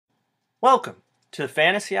Welcome to the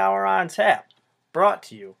Fantasy Hour on Tap, brought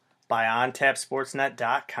to you by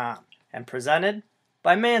OnTapSportsNet.com and presented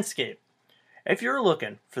by Manscaped. If you're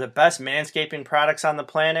looking for the best manscaping products on the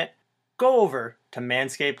planet, go over to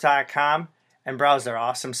Manscaped.com and browse their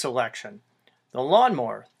awesome selection. The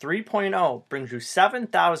Lawnmower 3.0 brings you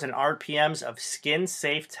 7,000 RPMs of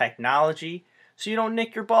skin-safe technology so you don't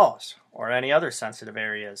nick your balls or any other sensitive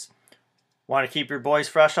areas. Want to keep your boys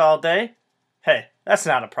fresh all day? Hey, that's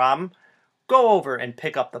not a problem. Go over and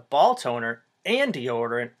pick up the ball toner and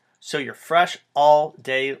deodorant so you're fresh all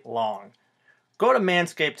day long. Go to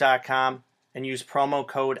manscaped.com and use promo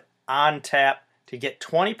code ONTAP to get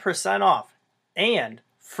 20% off and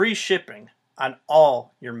free shipping on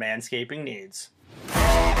all your manscaping needs.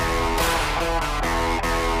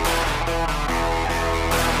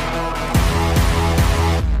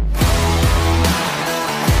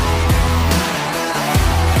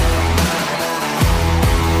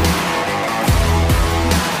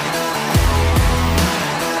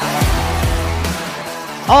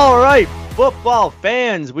 All right, football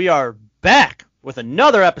fans, we are back with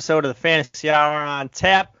another episode of the Fantasy Hour on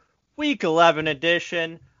Tap, Week 11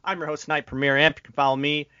 edition. I'm your host tonight, Premier Amp. You can follow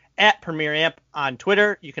me at Premier Amp on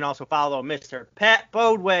Twitter. You can also follow Mr. Pat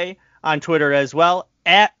Bodway on Twitter as well,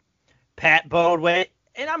 at Pat Bodway.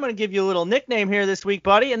 And I'm going to give you a little nickname here this week,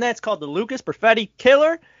 buddy, and that's called the Lucas Perfetti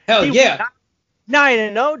Killer. Hell yeah.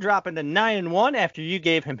 9-0, dropping to 9-1 after you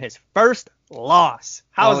gave him his first loss.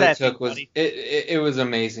 How was that? It was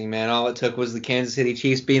amazing, man. All it took was the Kansas City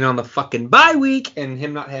Chiefs being on the fucking bye week and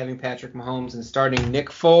him not having Patrick Mahomes and starting Nick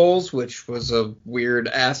Foles, which was a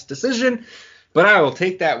weird-ass decision. But I will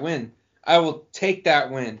take that win.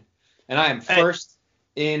 And I am first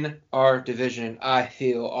in our division. I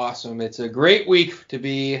feel awesome. It's a great week to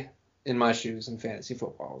be in my shoes in fantasy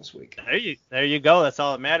football this week. There you go. That's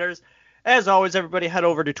all that matters. As always, everybody head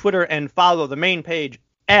over to Twitter and follow the main page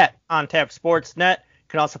at OnTapSportsNet. You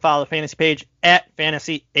can also follow the fantasy page at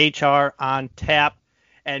FantasyHR on Tap.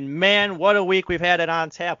 And man, what a week we've had it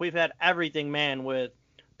on Tap. We've had everything, man, with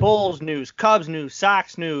Bulls news, Cubs news,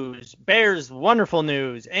 Sox news, Bears wonderful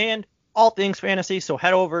news, and all things fantasy. So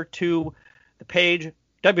head over to the page,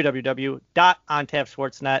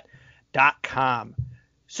 www.ontapsportsnet.com.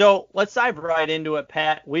 So let's dive right into it,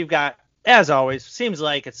 Pat. We've got, as always, seems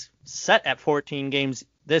like it's set at 14 games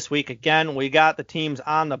this week. Again, we got the teams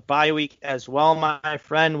on the bye week as well, my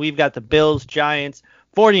friend. We've got the Bills, Giants,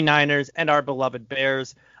 49ers, and our beloved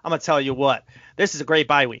Bears. I'm going to tell you what, this is a great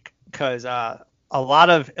bye week because a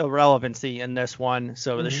lot of irrelevancy in this one,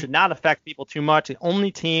 so this should not affect people too much. The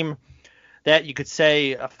only team that you could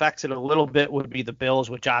say affects it a little bit would be the Bills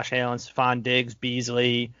with Josh Allen, Stephon Diggs,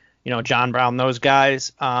 Beasley, John Brown, those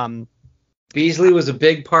guys. Beasley was a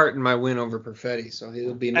big part in my win over Perfetti, so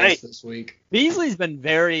he'll be nice this week. Beasley's been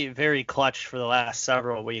very, very clutch for the last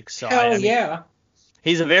several weeks. So yeah.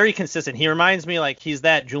 He's a very consistent. He reminds me like he's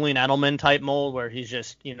that Julian Edelman type mold where he's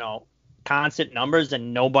just, constant numbers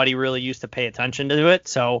and nobody really used to pay attention to it.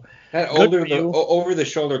 So that over the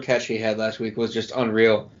shoulder catch he had last week was just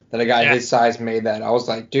unreal. That a guy his size made that. I was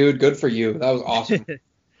like, dude, good for you. That was awesome.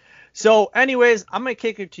 So, anyways, I'm going to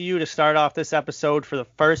kick it to you to start off this episode for the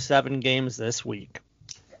first 7 games this week.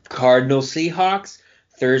 Cardinals Seahawks,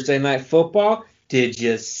 Thursday Night Football. Did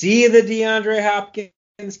you see the DeAndre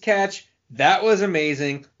Hopkins catch? That was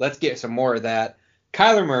amazing. Let's get some more of that.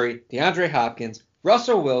 Kyler Murray, DeAndre Hopkins,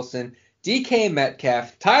 Russell Wilson, DK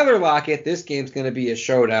Metcalf, Tyler Lockett. This game's going to be a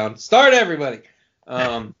showdown. Start everybody.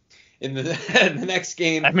 In the next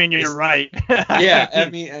game. I mean, you're right. Yeah, I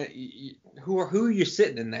mean, who are you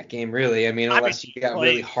sitting in that game, really? I mean, unless you got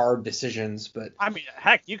really hard decisions. But I mean,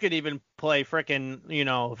 heck, you could even play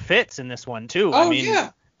frickin', Fitz in this one too. Oh, yeah.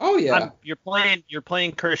 You're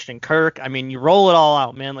playing Christian Kirk. I mean, you roll it all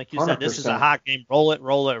out, man. Like you 100%. Said, this is a hot game. Roll it.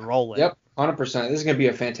 Yep, 100%. This is going to be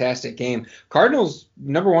a fantastic game. Cardinals,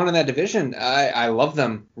 number 1 in that division. I love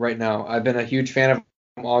them right now. I've been a huge fan of them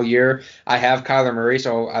all year. I have Kyler Murray,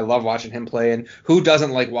 so I love watching him play. And who doesn't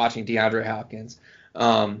like watching DeAndre Hopkins?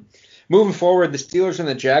 Moving forward, the Steelers and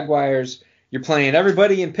the Jaguars, you're playing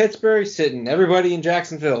everybody in Pittsburgh, sitting everybody in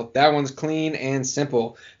Jacksonville. That one's clean and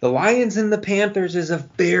simple. The Lions and the Panthers is a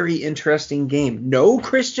very interesting game. No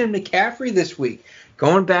Christian McCaffrey this week.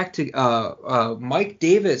 Going back to Mike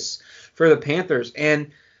Davis for the Panthers.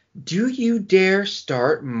 And do you dare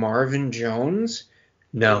start Marvin Jones?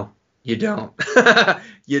 No, you don't.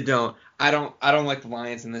 You don't. I don't like the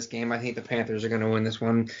Lions in this game. I think the Panthers are going to win this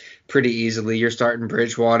one pretty easily. You're starting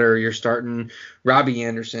Bridgewater. You're starting Robbie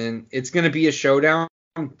Anderson. It's going to be a showdown,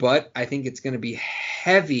 but I think it's going to be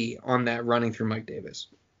heavy on that running through Mike Davis.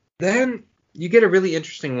 Then you get a really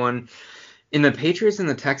interesting one in the Patriots and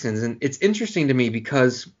the Texans, and it's interesting to me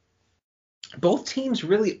because both teams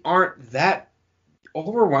really aren't that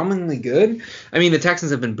overwhelmingly good. I mean, the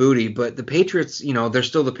Texans have been booty, but the Patriots, they're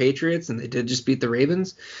still the Patriots, and they did just beat the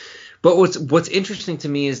Ravens. But what's interesting to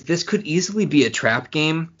me is this could easily be a trap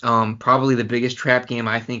game, probably the biggest trap game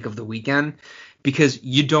I think of the weekend, because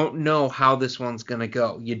you don't know how this one's going to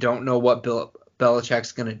go. You don't know what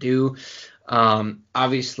Belichick's going to do.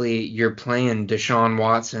 Obviously, you're playing Deshaun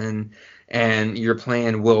Watson and you're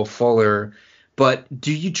playing Will Fuller, but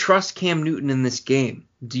do you trust Cam Newton in this game?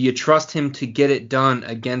 Do you trust him to get it done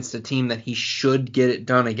against a team that he should get it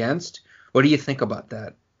done against? What do you think about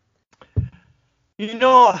that?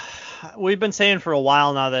 We've been saying for a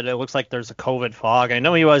while now that it looks like there's a COVID fog. I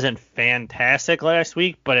know he wasn't fantastic last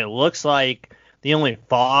week, but it looks like the only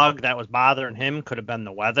fog that was bothering him could have been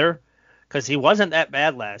the weather, because he wasn't that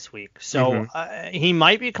bad last week. So he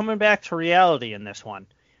might be coming back to reality in this one.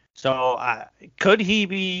 So could he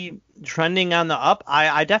be trending on the up?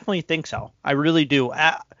 I definitely think so. I really do.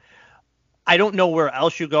 I don't know where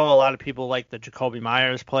else you go. A lot of people like the Jacoby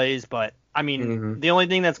Myers plays, but I mean, the only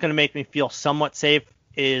thing that's going to make me feel somewhat safe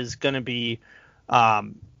is going to be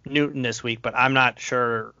Newton this week, but I'm not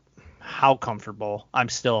sure how comfortable. I'm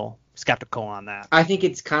still skeptical on that. I think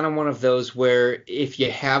it's kind of one of those where if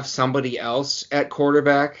you have somebody else at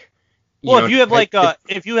quarterback, if you have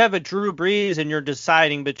if you have a Drew Brees and you're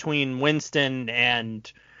deciding between Winston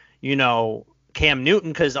and Cam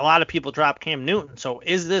Newton, because a lot of people drop Cam Newton. So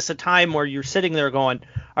is this a time where you're sitting there going,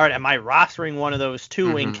 all right, am I rostering one of those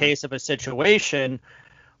two in case of a situation?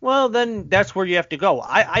 Well, then that's where you have to go.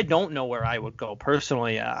 I don't know where I would go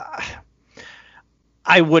personally. I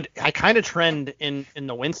kind of trend in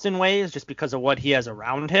the Winston ways just because of what he has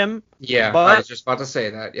around him. Yeah, I was just about to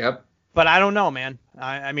say that. Yep. But I don't know, man.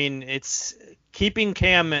 I mean, it's keeping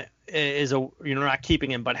Cam is not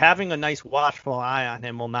keeping him, but having a nice watchful eye on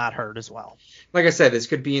him will not hurt as well. Like I said, this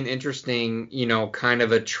could be an interesting, kind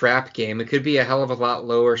of a trap game. It could be a hell of a lot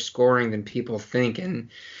lower scoring than people think. And,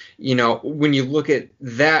 when you look at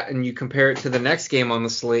that and you compare it to the next game on the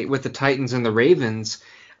slate with the Titans and the Ravens,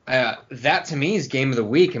 that to me is game of the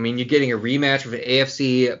week. I mean, you're getting a rematch of an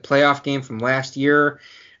AFC playoff game from last year.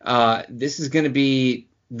 This is going to be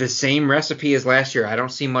the same recipe as last year. I don't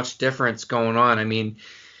see much difference going on. I mean,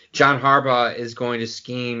 John Harbaugh is going to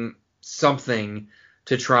scheme something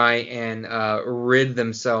to try and rid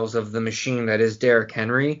themselves of the machine that is Derrick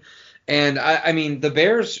Henry. And, I mean, the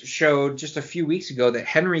Bears showed just a few weeks ago that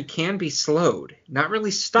Henry can be slowed. Not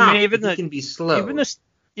really stopped, but he can be slowed.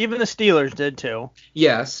 Even the Steelers did, too.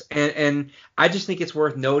 Yes, and I just think it's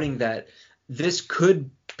worth noting that this could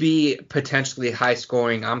be potentially high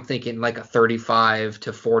scoring. I'm thinking like a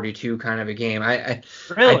 35-42 kind of a game. I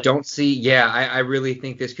don't see. I really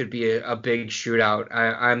think this could be a big shootout.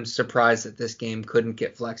 I'm surprised that this game couldn't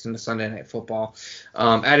get flexed into Sunday Night Football.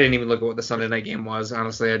 I didn't even look at what the Sunday night game was.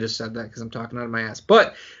 Honestly, I just said that because I'm talking out of my ass.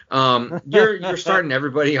 But you're starting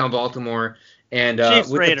everybody on Baltimore and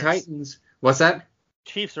with Raiders. The Titans. What's that?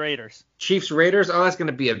 Chiefs Raiders. Oh, that's going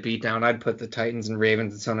to be a beatdown. I'd put the Titans and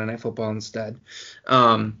Ravens in Sunday Night Football instead.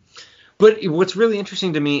 But what's really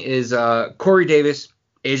interesting to me is Corey Davis,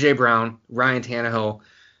 A.J. Brown, Ryan Tannehill.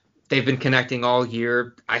 They've been connecting all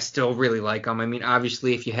year. I still really like them. I mean,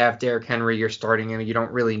 obviously, if you have Derrick Henry, you're starting him. You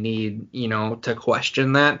don't really need, to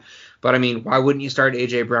question that. But, I mean, why wouldn't you start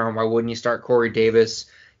A.J. Brown? Why wouldn't you start Corey Davis?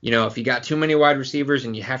 If you got too many wide receivers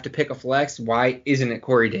and you have to pick a flex, why isn't it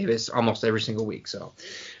Corey Davis almost every single week? So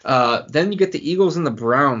then you get the Eagles and the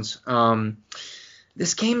Browns.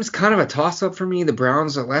 This game is kind of a toss-up for me. The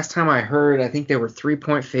Browns, the last time I heard, I think they were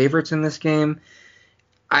 3-point favorites in this game.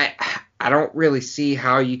 I don't really see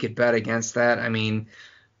how you could bet against that. I mean,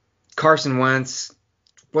 Carson Wentz,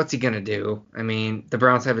 what's he going to do? I mean, the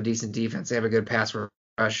Browns have a decent defense. They have a good pass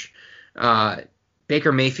rush.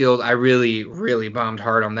 Baker Mayfield, I really, really bombed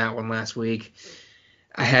hard on that one last week.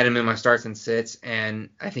 I had him in my starts and sits, and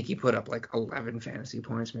I think he put up like 11 fantasy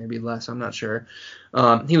points, maybe less. I'm not sure.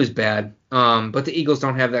 He was bad. But the Eagles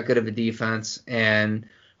don't have that good of a defense, and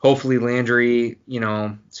hopefully Landry,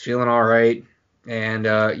 is feeling all right. And,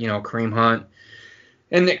 Kareem Hunt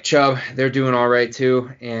and Nick Chubb, they're doing all right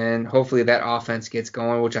too. And hopefully that offense gets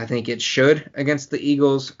going, which I think it should against the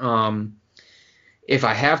Eagles. If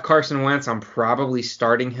I have Carson Wentz, I'm probably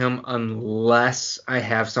starting him unless I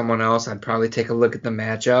have someone else. I'd probably take a look at the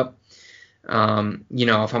matchup.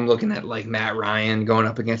 If I'm looking at like Matt Ryan going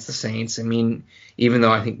up against the Saints, I mean, even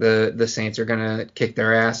though I think the Saints are going to kick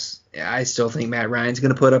their ass, I still think Matt Ryan's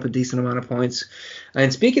going to put up a decent amount of points.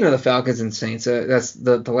 And speaking of the Falcons and Saints, that's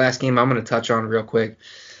the last game I'm going to touch on real quick.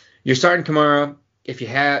 You're starting Kamara. if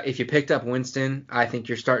you picked up Winston, I think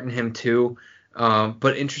you're starting him too.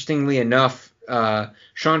 But interestingly enough,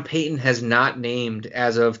 Sean Payton has not named,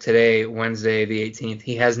 as of today, Wednesday the 18th,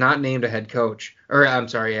 he has not named a head coach, or I'm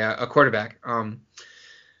sorry, a quarterback.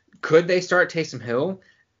 Could they start Taysom Hill?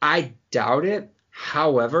 I doubt it.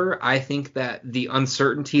 However, I think that the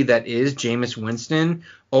uncertainty that is Jameis Winston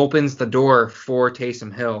opens the door for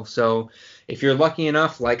Taysom Hill. So if you're lucky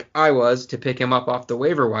enough, like I was, to pick him up off the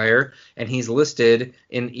waiver wire, and he's listed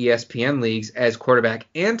in ESPN leagues as quarterback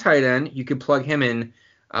and tight end, you could plug him in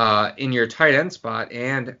your tight end spot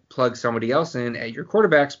and plug somebody else in at your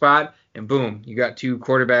quarterback spot, and boom, you got two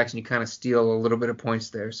quarterbacks, and you kind of steal a little bit of points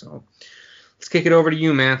there. So let's kick it over to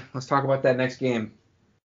you, man. Let's talk about that next game.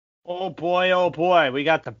 Oh boy. We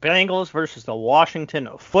got the Bengals versus the Washington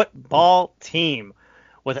football team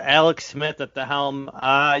with Alex Smith at the helm.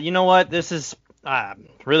 You know what? I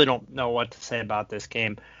really don't know what to say about this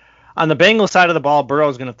game. On the Bengals side of the ball,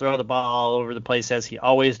 Burrow's going to throw the ball all over the place as he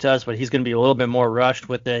always does, but he's going to be a little bit more rushed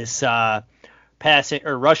with this passing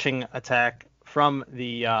or rushing attack from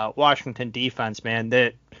the Washington defense, man.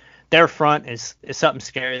 Their front is something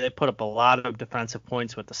scary. They put up a lot of defensive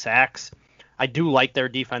points with the sacks. I do like their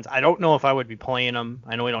defense. I don't know if I would be playing them.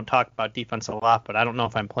 I know we don't talk about defense a lot, but I don't know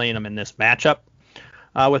if I'm playing them in this matchup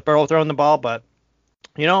with Burrow throwing the ball. But,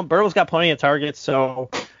 Burrow's got plenty of targets,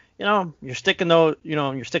 so, you're sticking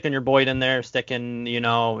your Boyd in there, sticking,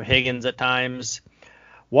 Higgins at times.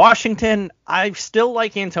 Washington, I still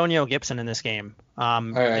like Antonio Gibson in this game.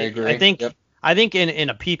 I agree. I think in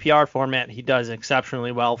a PPR format, he does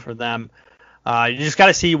exceptionally well for them. You just got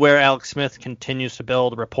to see where Alex Smith continues to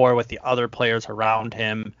build rapport with the other players around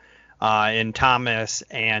him, in Thomas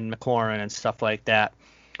and McLaurin and stuff like that.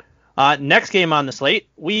 Next game on the slate,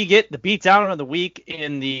 we get the beatdown of the week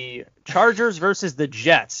in the Chargers versus the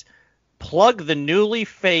Jets. Plug the newly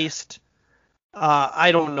faced,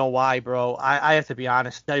 I don't know why, bro. I have to be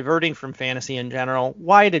honest, diverting from fantasy in general.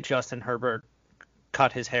 Why did Justin Herbert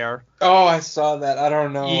cut his hair? Oh, I saw that. I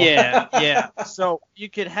don't know. Yeah. So you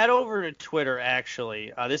could head over to Twitter,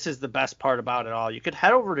 actually. This is the best part about it all. You could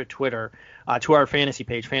head over to Twitter, to our fantasy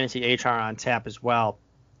page, Fantasy HR on tap as well.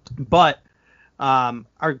 But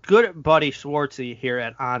our good buddy Schwartzy here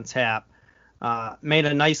at On Tap made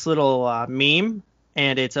a nice little meme,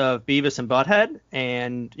 and it's of Beavis and Butthead.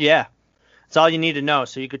 And yeah, that's all you need to know.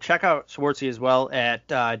 So you could check out Schwartzy as well at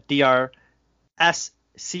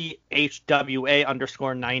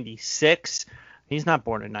DRSCHWA_96. He's not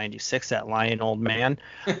born in 96, that lying old man.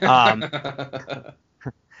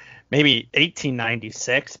 Maybe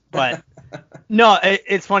 1896, but no,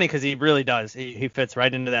 it's funny because he really does. He fits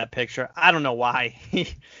right into that picture. I don't know why.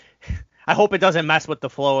 I hope it doesn't mess with the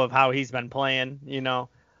flow of how he's been playing, I know.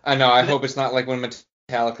 I hope it's not like when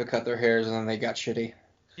Metallica cut their hairs and then they got shitty.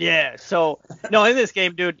 Yeah, so, no, in this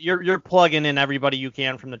game, dude, you're plugging in everybody you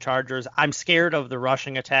can from the Chargers. I'm scared of the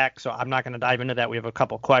rushing attack, so I'm not going to dive into that. We have a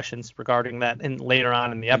couple questions regarding that later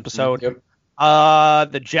on in the episode. Yep.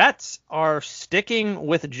 The Jets are sticking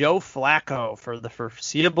with Joe Flacco for the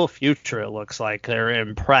foreseeable future, it looks like. They're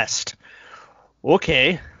impressed.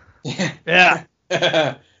 Okay. Yeah.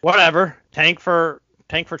 Whatever. Tank for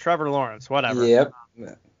Trevor Lawrence. Whatever. Yep.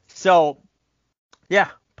 So, yeah,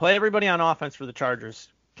 play everybody on offense for the Chargers.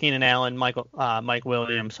 Keenan Allen, Mike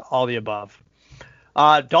Williams, all the above.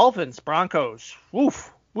 Dolphins, Broncos.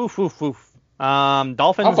 Woof. Dolphins. How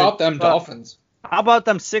about them Dolphins? How about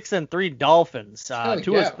them 6-3 Dolphins?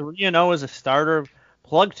 Tua's 3-0 as a starter.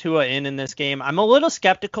 Plug Tua in this game. I'm a little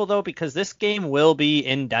skeptical, though, because this game will be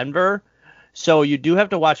in Denver. So you do have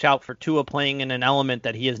to watch out for Tua playing in an element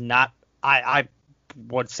that he is not, I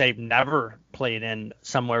would say, never played in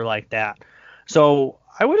somewhere like that. So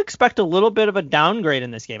I would expect a little bit of a downgrade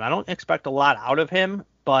in this game. I don't expect a lot out of him,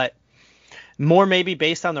 but more maybe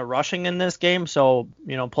based on the rushing in this game. So,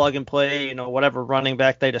 plug and play, whatever running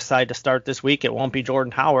back they decide to start this week. It won't be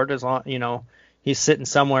Jordan Howard as long, he's sitting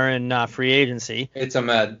somewhere in free agency. It's a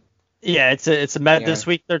med. Yeah, it's a med this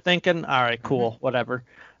week, they're thinking. All right, cool, whatever.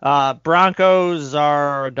 Broncos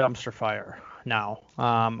are a dumpster fire now.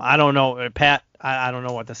 I don't know, Pat. I don't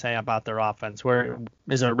know what to say about their offense. Where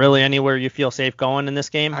is it really anywhere you feel safe going in this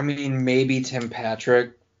game? I mean, maybe Tim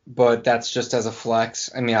Patrick, but that's just as a flex.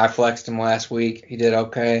 I mean, I flexed him last week. He did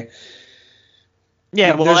okay.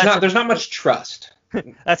 Yeah, well, there's not much trust.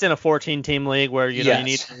 That's in a 14-team league where you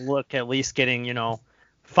need to look at least getting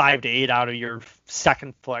 5 to 8 out of your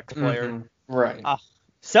second flex player. Mm-hmm. Right.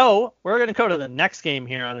 So we're going to go to the next game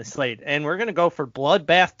here on the slate, and we're going to go for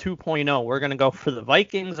Bloodbath 2.0. We're going to go for the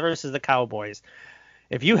Vikings versus the Cowboys.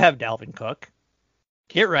 If you have Dalvin Cook,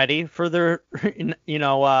 get ready for the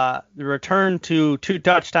the return to 2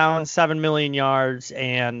 touchdowns, 7 million yards,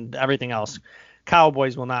 and everything else.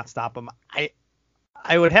 Cowboys will not stop them.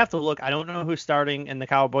 I would have to look. I don't know who's starting in the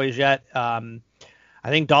Cowboys yet. I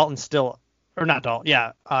think Dalton's still, or not Dalton.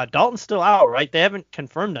 Yeah, Dalton's still out, right? They haven't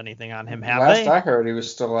confirmed anything on him, have they? Last I heard, he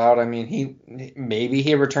was still out. I mean,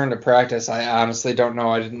 he returned to practice. I honestly don't know.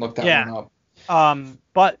 I didn't look that one up.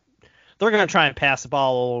 But they're going to try and pass the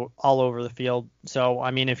ball all over the field. So,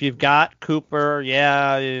 I mean, if you've got Cooper,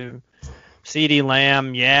 CeeDee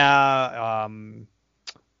Lamb,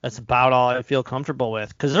 that's about all I feel comfortable with,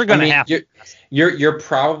 because they're going to have to. You're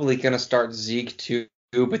probably going to start Zeke too,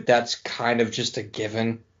 but that's kind of just a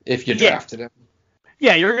given if you drafted him.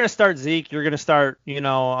 Yeah, you're going to start Zeke. You're going to start,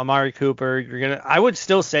 Amari Cooper. I would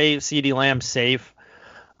still say CeeDee Lamb safe.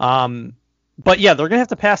 But yeah, they're going to have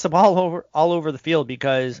to pass the ball all over the field,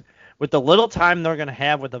 because with the little time they're going to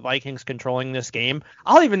have with the Vikings controlling this game,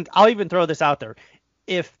 I'll even throw this out there.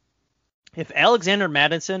 If Alexander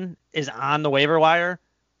Mattison is on the waiver wire,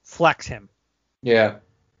 flex him. Yeah.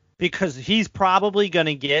 Because he's probably going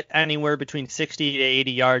to get anywhere between 60 to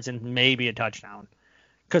 80 yards and maybe a touchdown.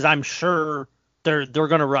 Because I'm sure they're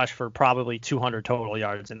going to rush for probably 200 total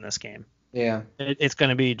yards in this game. Yeah. It's going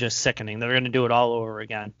to be just sickening. They're going to do it all over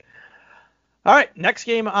again. All right, next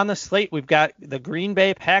game on the slate, we've got the Green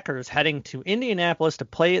Bay Packers heading to Indianapolis to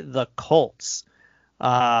play the Colts.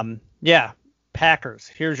 Packers,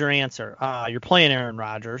 here's your answer. You're playing Aaron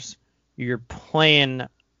Rodgers. You're playing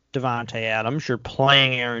Devontae Adams. You're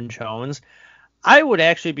playing Aaron Jones. I would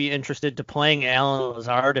actually be interested to playing Allen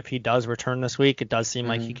Lazard if he does return this week. It does seem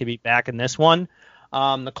like he could be back in this one.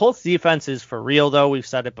 The Colts defense is for real, though. We've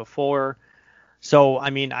said it before. So, I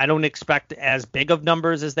mean, I don't expect as big of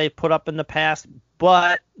numbers as they've put up in the past,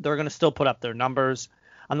 but they're going to still put up their numbers.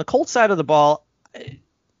 On the Colts side of the ball,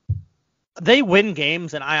 they win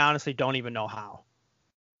games, and I honestly don't even know how.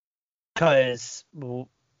 Because,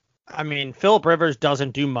 I mean, Phillip Rivers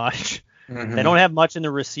doesn't do much. Mm-hmm. They don't have much in the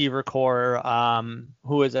receiver core.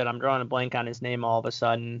 Who is it? I'm drawing a blank on his name all of a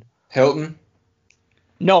sudden. Hilton?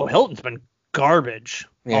 No, Hilton's been garbage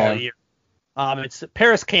all year. It's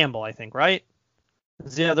Paris Campbell, I think, right?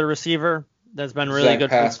 Is the other receiver that's been really good.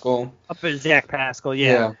 Zach Pascal,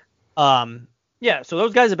 yeah. So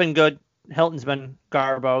those guys have been good. Hilton's been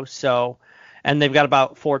garbo, and they've got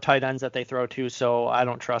about 4 tight ends that they throw to, so I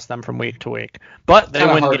don't trust them from week to week. But it's kind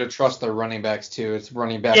of hard to trust their running backs too. It's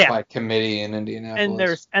running back by committee in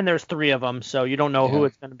Indianapolis. And there's 3 of them, so you don't know who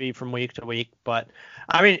it's going to be from week to week. But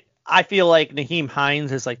I mean, I feel like Nyheim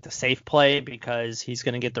Hines is like the safe play because he's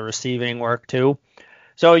going to get the receiving work too.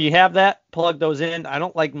 So you have that, plug those in. I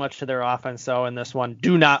don't like much to their offense, though, in this one.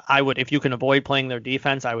 If you can avoid playing their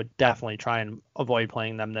defense, I would definitely try and avoid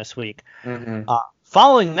playing them this week. Mm-hmm.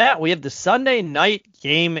 Following that, we have the Sunday night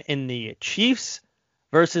game in the Chiefs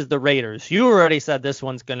versus the Raiders. You already said this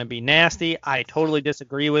one's going to be nasty. I totally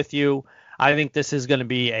disagree with you. I think this is going to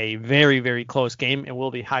be a very, very close game. It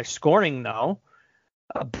will be high scoring, though.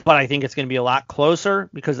 But I think it's going to be a lot closer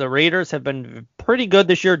because the Raiders have been pretty good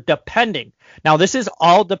this year, depending. Now, this is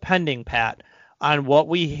all depending, Pat, on what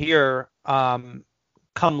we hear come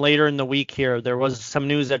later in the week here. There was some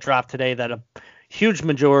news that dropped today that a huge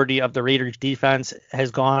majority of the Raiders defense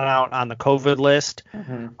has gone out on the COVID list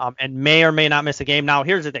and may or may not miss a game. Now,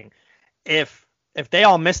 here's the thing. If they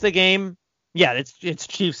all miss the game, it's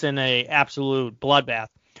Chiefs in a absolute bloodbath.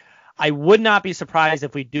 I would not be surprised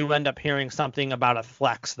if we do end up hearing something about a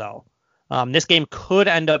flex, though. This game could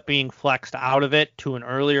end up being flexed out of it to an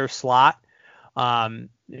earlier slot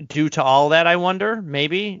due to all that, I wonder,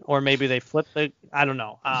 maybe. Or maybe they flip I don't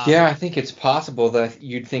know. I think it's possible that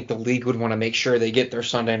you'd think the league would want to make sure they get their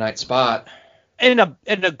Sunday night spot. In a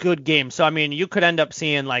good game. So, I mean, you could end up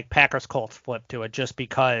seeing, like, Packers-Colts flip to it just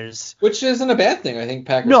because. Which isn't a bad thing. I think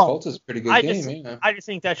Packers-Colts is a pretty good game. I just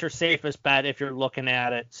think that's your safest bet if you're looking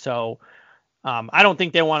at it. So, I don't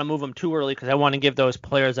think they want to move them too early because I want to give those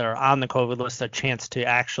players that are on the COVID list a chance to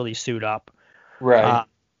actually suit up. Right.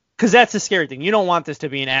 Because that's the scary thing. You don't want this to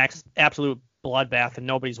be an absolute bloodbath and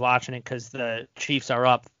nobody's watching it because the Chiefs are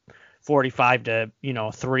up 45 to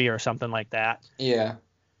 3 or something like that. Yeah.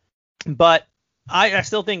 But I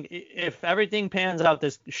still think if everything pans out,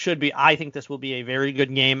 I think this will be a very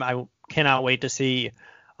good game. I cannot wait to see,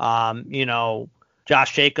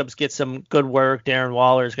 Josh Jacobs get some good work. Darren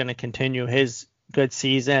Waller is going to continue his good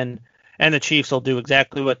season, and the Chiefs will do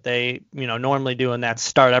exactly what they, normally do, and that's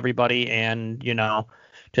start everybody and,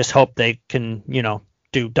 just hope they can,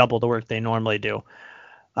 do double the work they normally do.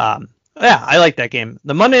 Yeah, I like that game.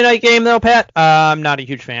 The Monday night game, though, Pat, I'm not a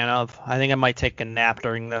huge fan of. I think I might take a nap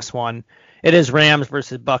during this one. It is Rams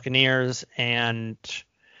versus Buccaneers, and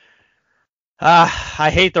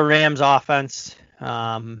I hate the Rams offense.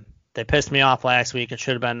 They pissed me off last week. It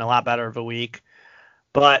should have been a lot better of a week.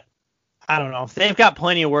 But I don't know. They've got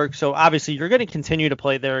plenty of work, so obviously you're going to continue to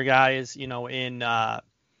play their guys, in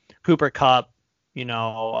Cooper Kupp.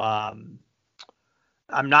 I'm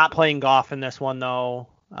not playing Goff in this one, though.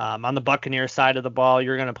 On the Buccaneers side of the ball,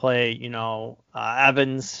 you're going to play,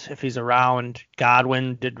 Evans if he's around.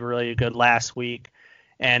 Godwin did really good last week.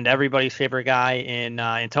 And everybody's favorite guy in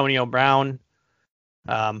Antonio Brown.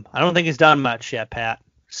 I don't think he's done much yet, Pat.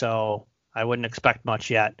 So I wouldn't expect much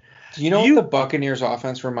yet. Do you know what the Buccaneers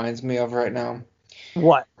offense reminds me of right now?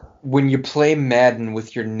 What? When you play Madden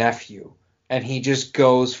with your nephew and he just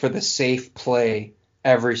goes for the safe play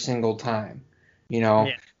every single time,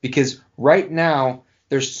 Yeah. Because right now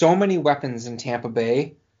there's so many weapons in Tampa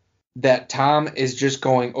Bay that Tom is just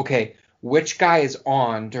going, okay, which guy is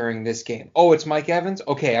on during this game? Oh, it's Mike Evans?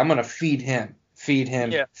 Okay, I'm going to feed him. Feed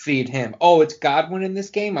him. Oh, it's Godwin in this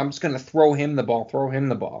game? I'm just going to throw him the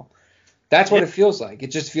ball. That's what it feels like. It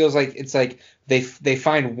just feels like it's like they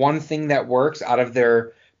find one thing that works out of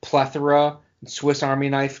their plethora Swiss Army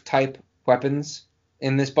knife type weapons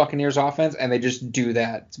in this Buccaneers offense, and they just do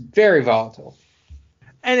that. It's very volatile.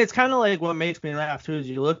 And it's kind of like what makes me laugh, too, is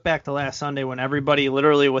you look back to last Sunday when everybody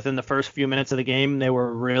literally within the first few minutes of the game, they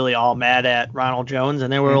were really all mad at Ronald Jones,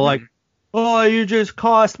 and they were like, oh, you just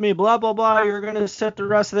cost me, blah, blah, blah, you're going to sit the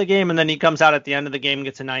rest of the game. And then he comes out at the end of the game and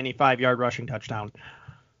gets a 95-yard rushing touchdown.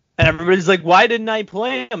 And everybody's like, why didn't I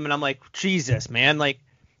play him? And I'm like, Jesus, man. Like,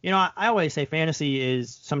 I always say fantasy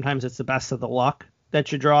is sometimes it's the best of the luck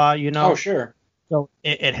that you draw, Oh, sure. So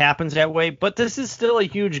it happens that way. But this is still a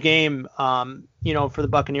huge game, for the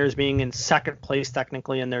Buccaneers being in second place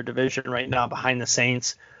technically in their division right now behind the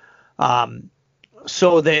Saints.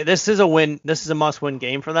 So this is a win. This is a must-win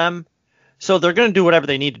game for them. So they're going to do whatever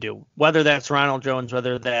they need to do, whether that's Ronald Jones,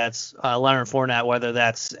 whether that's Leonard Fournette, whether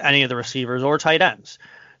that's any of the receivers or tight ends.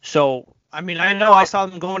 So, I mean, I know I saw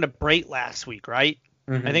them going to Brate last week, right?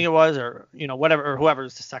 Mm-hmm. I think it was, or, whatever, or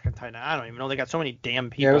whoever's the second tight end. I don't even know. They got so many damn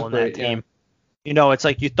people in that team. Yeah. It's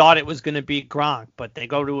like you thought it was going to be Gronk, but they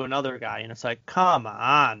go to another guy, and it's like, come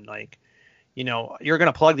on. Like, you're going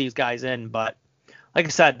to plug these guys in. But, like I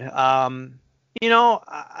said, I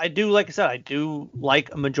do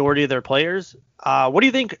like a majority of their players. What do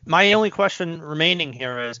you think? My only question remaining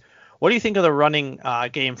here is, what do you think of the running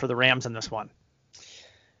game for the Rams in this one?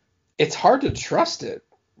 It's hard to trust it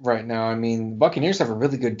right now. I mean, the Buccaneers have a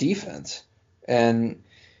really good defense, and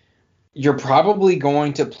you're probably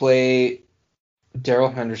going to play Darrell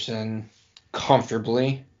Henderson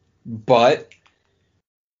comfortably, but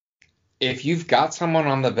if you've got someone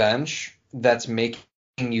on the bench that's making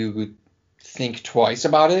you think twice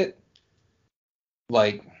about it,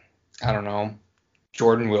 like, I don't know,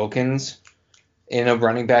 Jordan Wilkins in a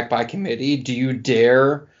running back by committee, do you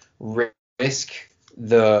dare risk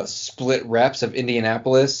the split reps of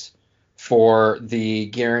Indianapolis for the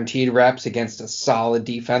guaranteed reps against a solid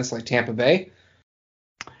defense like Tampa Bay?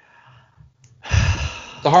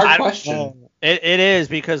 It's a hard question. It is,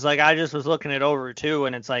 because like I just was looking it over too,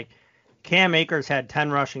 and it's like Cam Akers had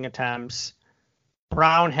 10 rushing attempts,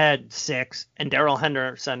 Brown had 6, and Darrell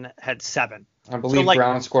Henderson had 7. I believe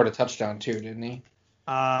Brown scored a touchdown too, didn't he?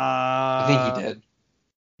 I think he did.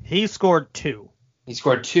 He scored 2. He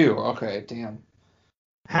scored 2. Okay, damn.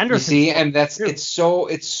 Henderson. You see, and it's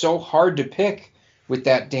so hard to pick with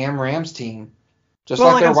that damn Rams team. Just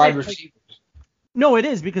like their wide receivers. No, it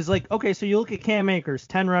is, because okay, so you look at Cam Akers,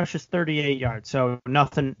 10 rushes, 38 yards, so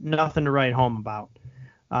nothing to write home about.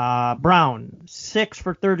 Brown, 6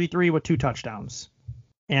 for 33 with 2 touchdowns.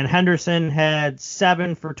 And Henderson had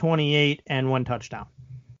 7 for 28 and 1 touchdown.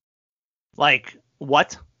 Like,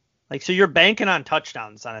 what? Like, so you're banking on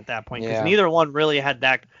touchdowns at that point, because neither one really had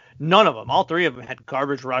that. None of them. All 3 of them had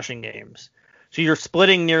garbage rushing games. So you're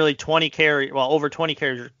splitting nearly 20 carries. Well, over 20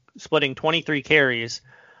 carries. You're splitting 23 carries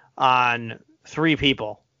on 3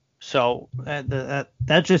 people. So that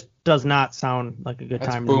just does not sound like a good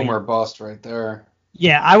time to me. That's boom or bust right there.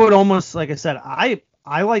 Yeah, I would almost, like I said, I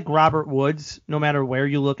like Robert Woods no matter where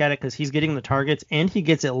you look at it, because he's getting the targets and he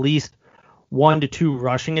gets at least 1 to 2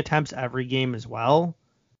 rushing attempts every game as well.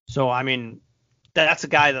 So, I mean, that's a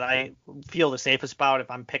guy that I feel the safest about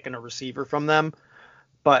if I'm picking a receiver from them.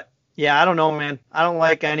 But, yeah, I don't know, man. I don't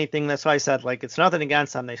like anything. That's why I said, like, it's nothing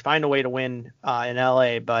against them. They find a way to win in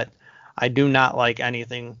L.A., but I do not like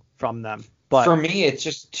anything from them. But for me, it's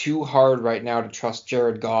just too hard right now to trust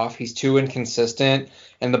Jared Goff. He's too inconsistent,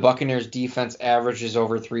 and the Buccaneers defense averages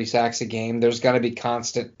over 3 sacks a game. There's got to be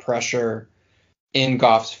constant pressure in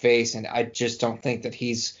Goff's face, and I just don't think that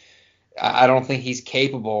I don't think he's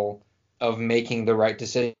capable of making the right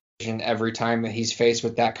decision every time that he's faced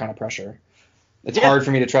with that kind of pressure. It's hard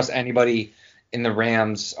for me to trust anybody in the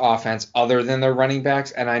Rams offense other than their running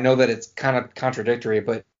backs, and I know that it's kind of contradictory,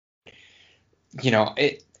 but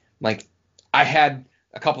I had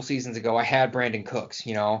a couple seasons ago, I had Brandon Cooks,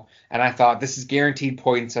 and I thought this is guaranteed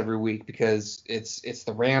points every week because it's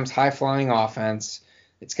the Rams' high-flying offense.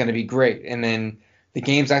 It's going to be great. And then the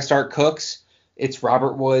games I start Cooks, it's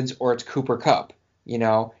Robert Woods or it's Cooper Kupp.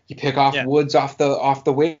 You pick off Woods off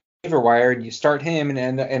the waiver wire and you start him,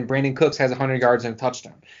 and Brandon Cooks has 100 yards and a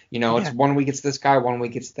touchdown. It's 1 week it's this guy, 1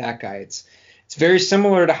 week it's that guy. It's very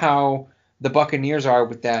similar to how the Buccaneers are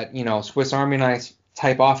with that, Swiss Army knife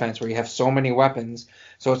type offense where you have so many weapons.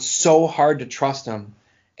 So it's so hard to trust them.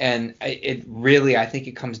 And I think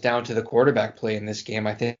it comes down to the quarterback play in this game.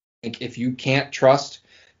 I think if you can't trust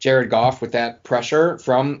Jared Goff with that pressure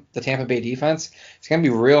from the Tampa Bay defense, it's going to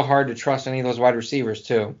be real hard to trust any of those wide receivers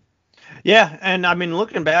too. Yeah, and I mean,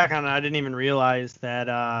 looking back on it, I didn't even realize that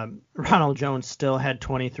Ronald Jones still had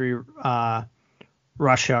 23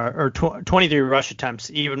 rush attempts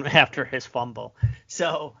even after his fumble.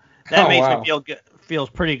 So that makes me feels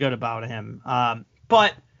pretty good about him.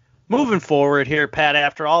 But moving forward here, Pat,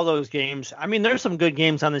 after all those games, I mean, there's some good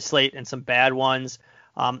games on the slate and some bad ones.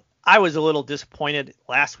 I was a little disappointed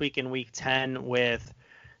last week in Week 10 with,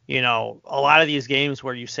 a lot of these games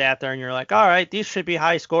where you sat there and you're like, all right, these should be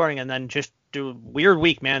high scoring, and then just do a weird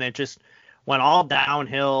week, man. It just went all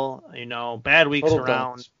downhill, bad weeks Total around.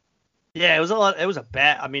 dumps. Yeah, it was a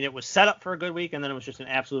bad. I mean, it was set up for a good week, and then it was just an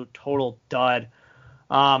absolute total dud.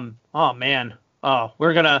 Oh man. Oh,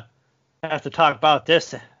 we're gonna have to talk about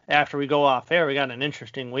this after we go off air. We got an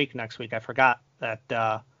interesting week next week. I forgot that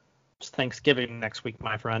it's Thanksgiving next week,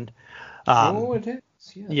 my friend. It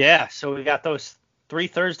is. Yeah. So we got those 3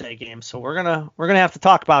 Thursday games. So we're gonna have to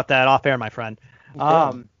talk about that off air, my friend.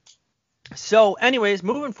 Okay. So anyways,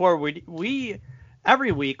 moving forward, we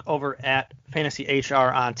every week over at Fantasy HR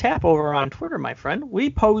on Tap over on Twitter, my friend, we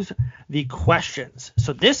pose the questions.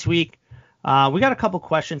 So this week, we got a couple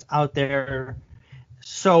questions out there.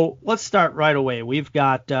 So let's start right away. We've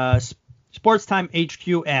got Sports Time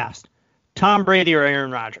HQ asked, Tom Brady or Aaron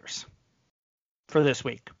Rodgers for this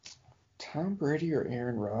week? Tom Brady or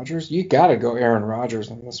Aaron Rodgers? You got to go Aaron Rodgers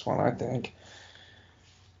on this one, I think.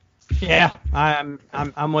 Yeah, I'm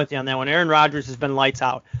with you on that one. Aaron Rodgers has been lights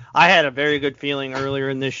out. I had a very good feeling earlier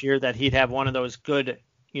in this year that he'd have one of those good,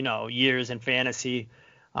 years in fantasy.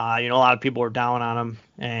 A lot of people were down on him,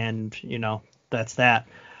 and that's that.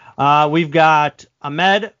 We've got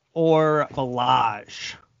Ahmed or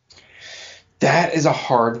Balaj. That is a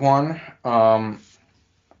hard one.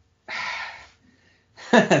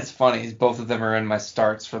 It's funny. Both of them are in my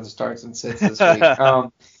starts for the starts and sits this week.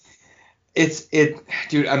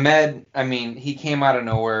 Dude, Ahmed, I mean, he came out of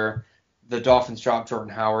nowhere. The Dolphins dropped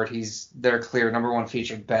Jordan Howard. He's their clear number one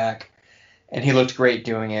featured back, and he looked great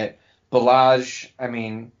doing it. Balaj, I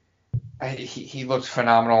mean, he looked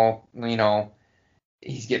phenomenal.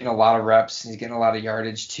 He's getting a lot of reps. He's getting a lot of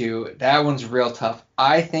yardage too. That one's real tough.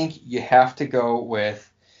 I think you have to go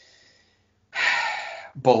with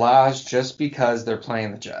Balaj just because they're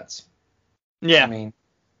playing the Jets. Yeah. I mean,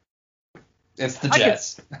 it's the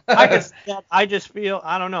Jets. I just feel,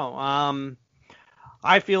 I don't know.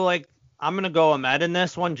 I feel like I'm going to go Ahmed in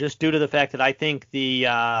this one just due to the fact that I think the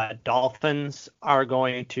Dolphins are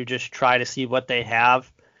going to just try to see what they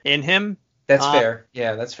have in him. That's fair.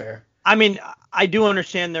 Yeah, that's fair. I mean, I do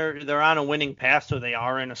understand they're on a winning path, so they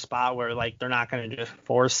are in a spot where they're not going to just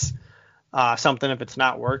force something if it's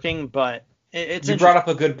not working. But it's you brought up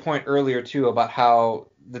a good point earlier too about how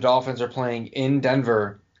the Dolphins are playing in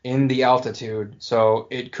Denver in the altitude, so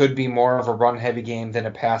it could be more of a run heavy game than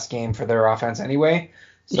a pass game for their offense anyway.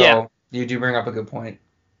 So you do bring up a good point.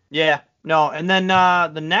 Yeah, no, and then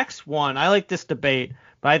the next one, I like this debate,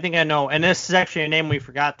 but I think I know, and this is actually a name we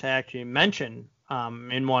forgot to actually mention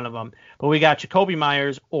in one of them, but we got Jacoby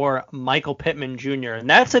Myers or Michael Pittman Jr., and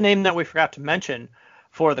that's a name that we forgot to mention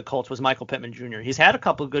for the Colts was Michael Pittman Jr. He's had a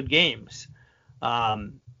couple of good games. But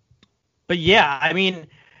yeah, I mean,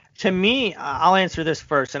 to me, I'll answer this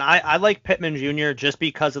first, and I like Pittman Jr. just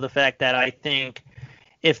because of the fact that I think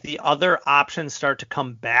if the other options start to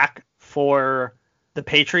come back for the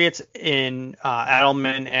Patriots in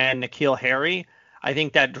Edelman and N'Keal Harry, I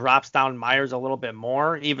think that drops down Myers a little bit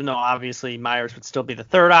more, even though obviously Myers would still be the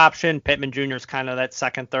third option. Pittman Jr. is kind of that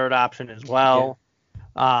second, third option as well.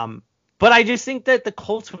 But I just think that the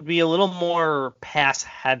Colts would be a little more pass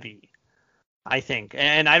heavy, I think.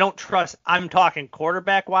 And I don't trust, I'm talking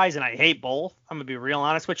quarterback wise, and I hate both. I'm going to be real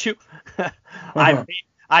honest with you.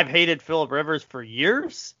 I've hated Phillip Rivers for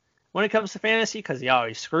years when it comes to fantasy because he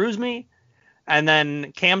always screws me. And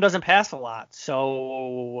then Cam doesn't pass a lot.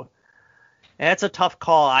 So that's a tough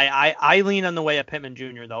call. I lean on the way of Pittman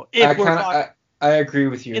Jr. though. I agree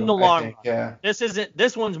with you. In the long run. Yeah.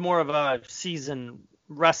 This one's more of a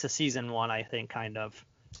rest of season one, I think, kind of.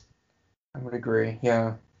 I would agree.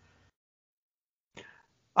 Yeah.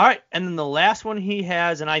 All right, and then the last one he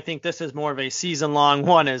has, and I think this is more of a season-long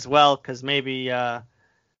one as well, because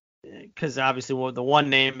obviously the one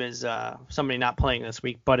name is somebody not playing this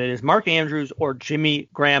week, but it is Mark Andrews or Jimmy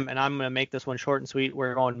Graham, and I'm going to make this one short and sweet.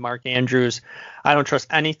 We're going Mark Andrews. I don't trust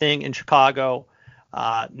anything in Chicago,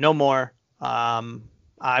 no more.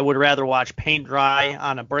 I would rather watch paint dry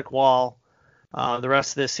on a brick wall the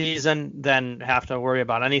rest of the season than have to worry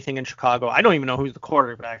about anything in Chicago. I don't even know who the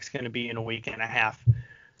quarterback's going to be in a week and a half.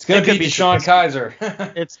 It's going to be Deshaun Kaiser.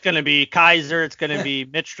 It's going to be Kaiser. It's going to be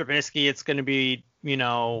Mitch Trubisky. It's going to be,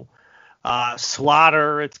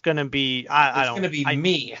 Slaughter. It's going to be, It's going to be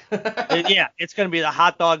me. It's going to be the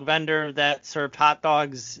hot dog vendor that served hot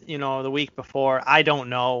dogs, the week before. I don't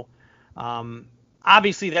know.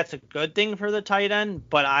 Obviously, that's a good thing for the tight end,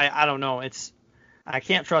 but I don't know. I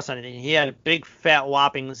can't trust anything. He had a big, fat,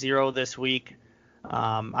 whopping 0 this week.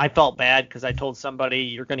 I felt bad because I told somebody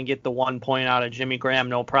you're going to get the 1 point out of Jimmy Graham,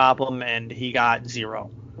 no problem, and he got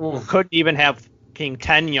 0. Oof. Couldn't even have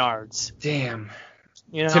 10 yards. Damn.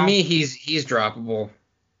 To me, he's droppable.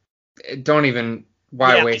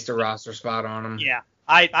 Why waste a roster spot on him? Yeah,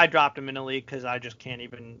 I dropped him in the league because I just can't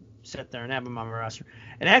even sit there and have him on my roster.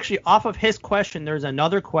 And actually, off of his question, there's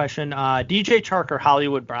another question. DJ Chark or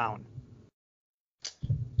Hollywood Brown?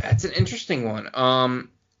 That's an interesting one.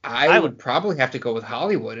 I would probably have to go with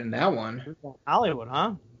Hollywood in that one. Hollywood,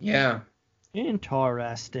 huh? Yeah.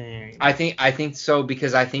 Interesting. I think so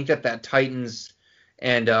because I think that Titans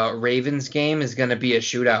and Ravens game is going to be a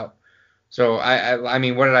shootout. So I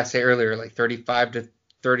mean, what did I say earlier? Like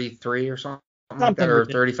 35-33 or something like that, or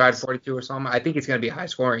 35-42 or something. I think it's going to be high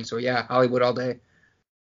scoring. So yeah, Hollywood all day.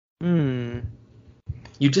 You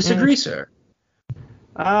disagree, sir?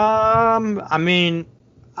 I mean,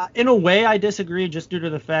 in a way, I disagree just due to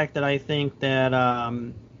the fact that I think that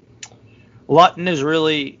Lutton has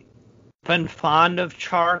really been fond of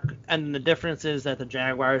Chark, and the difference is that the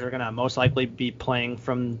Jaguars are going to most likely be playing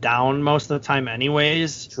from down most of the time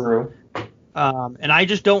anyways. True. And I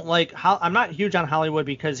just don't like I'm not huge on Hollywood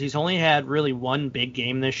because he's only had really one big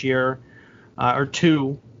game this year, or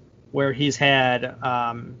two, where he's had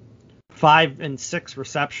 5 and 6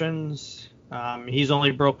 receptions. He's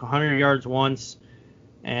only broke 100 yards once.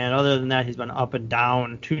 And other than that, he's been up and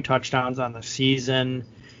down, 2 touchdowns on the season.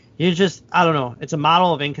 He's just, I don't know. It's a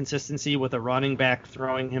model of inconsistency with a running back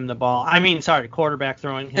throwing him the ball. Quarterback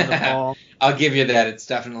throwing him the ball. I'll give you that. It's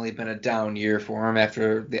definitely been a down year for him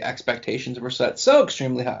after the expectations were set so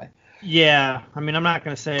extremely high. Yeah. I mean, I'm not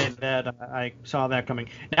going to say that I saw that coming.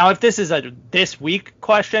 Now, if this is a this week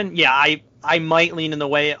question, yeah, I might lean in the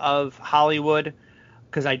way of Hollywood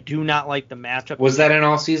because I do not like the matchup. Was that an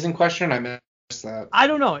all-season question? I missed that. I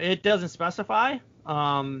don't know. It doesn't specify.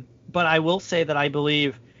 But I will say that I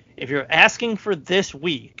believe if you're asking for this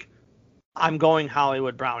week, I'm going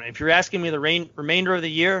Hollywood Brown. If you're asking me the remainder of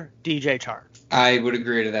the year, DJ Chark. I would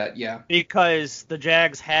agree to that, yeah. Because the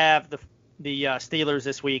Jags have the Steelers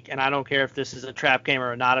this week, and I don't care if this is a trap game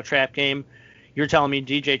or not a trap game. You're telling me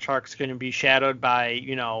DJ Chark's going to be shadowed by,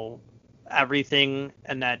 everything,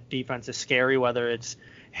 and that defense is scary, whether it's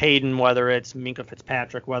Hayden, whether it's Minkah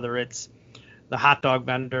Fitzpatrick, whether it's the hot dog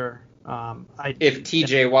vendor. If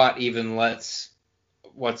TJ Watt even lets,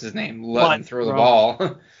 what's his name, Lutton throw the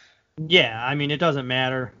ball. Yeah, I mean, it doesn't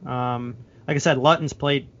matter. Like I said, Lutton's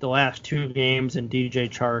played the last 2 games, and DJ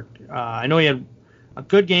Chark, I know he had a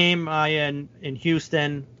good game in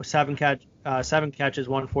Houston with 7 catches,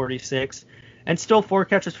 146, and still 4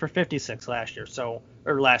 catches for 56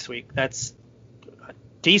 last week. That's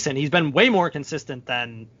decent. He's been way more consistent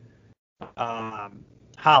than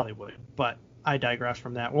Hollywood, but I digress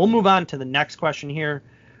from that. We'll move on to the next question here.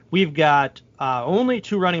 We've got only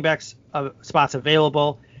 2 running backs spots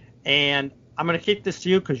available, and I'm going to kick this to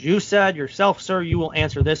you because you said yourself, sir, you will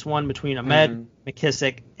answer this one between Ahmed,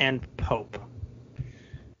 McKissick, and Pope.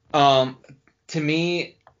 To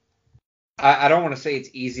me, I don't want to say it's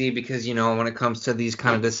easy because, when it comes to these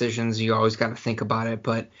kind of decisions, you always got to think about it,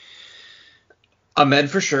 but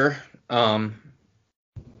Ahmed for sure. And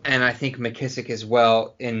I think McKissick as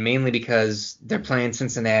well, and mainly because they're playing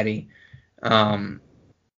Cincinnati.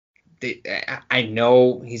 I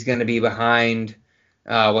know he's going to be behind,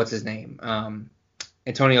 what's his name?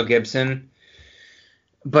 Antonio Gibson.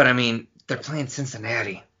 But I mean, they're playing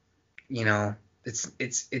Cincinnati. You know,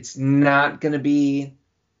 it's not going to be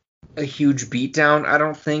a huge beatdown, I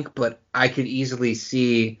don't think, but I could easily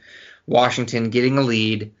see Washington getting a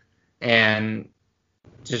lead and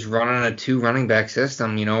just running a 2 running back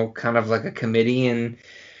system, you know, kind of like a committee, and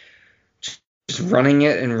just running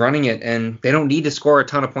it. And they don't need to score a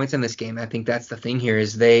ton of points in this game. I think that's the thing here,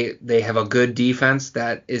 is they have a good defense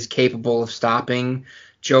that is capable of stopping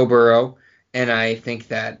Joe Burrow. And I think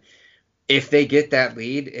that if they get that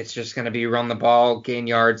lead, it's just going to be run the ball, gain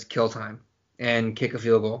yards, kill time, and kick a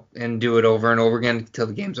field goal, and do it over and over again until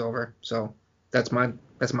the game's over. So that's my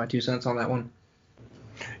 2 cents on that one.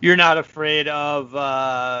 You're not afraid of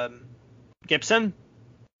Gibson?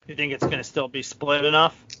 You think it's going to still be split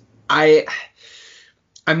enough? I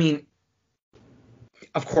mean,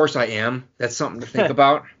 of course I am. That's something to think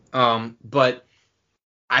about. But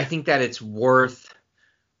I think that it's worth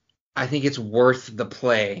the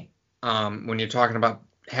play when you're talking about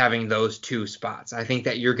having those 2 spots. I think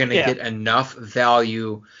that you're going to get enough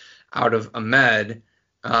value out of Ahmed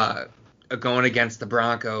going against the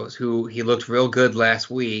Broncos, who he looked real good last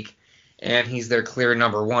week, and he's their clear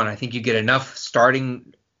number 1. I think you get enough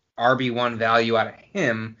starting RB1 value out of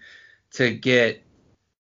him to get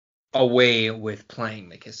away with playing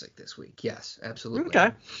McKissick this week. Yes, absolutely.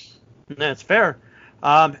 Okay, that's fair.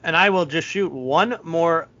 And I will just shoot one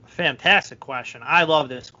more fantastic question. I love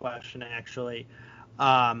this question, actually.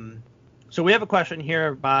 So we have a question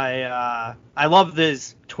here by, I love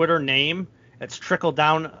this Twitter name. It's Trickle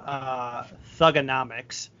Down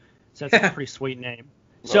Thugonomics. So it's a pretty sweet name.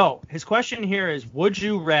 So his question here is, would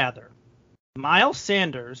you rather Miles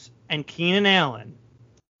Sanders and Keenan Allen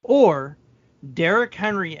or Derrick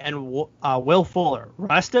Henry and Will Fuller?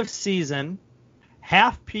 Rest of season,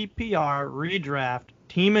 half PPR, redraft,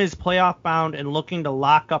 team is playoff bound and looking to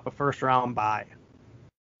lock up a first round bye.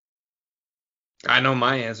 I know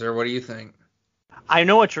my answer. What do you think? I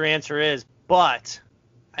know what your answer is, but,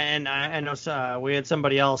 and I know we had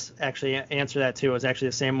somebody else actually answer that too. It was actually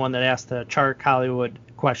the same one that asked the Chart Hollywood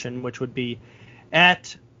question, which would be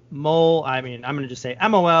at I'm going to just say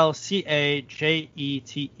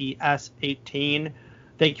MOLCAJETES 18.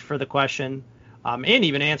 Thank you for the question. And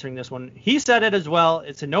even answering this one. He said it as well.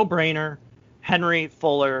 It's a no-brainer. Henry,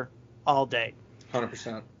 Fuller, all day.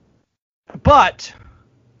 100%. But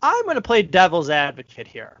I'm going to play devil's advocate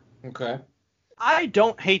here. Okay. I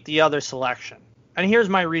don't hate the other selection. And here's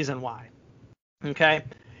my reason why. Okay.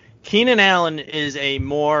 Keenan Allen is a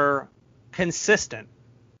more consistent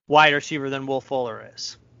wide receiver than Will Fuller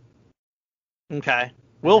is. Okay.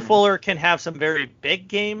 Will Fuller can have some very big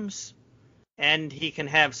games, and he can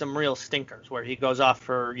have some real stinkers where he goes off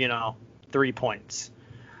for, 3 points.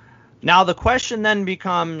 Now the question then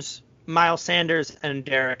becomes Miles Sanders and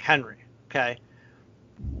Derrick Henry. Okay.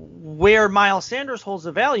 Where Miles Sanders holds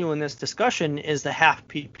the value in this discussion is the half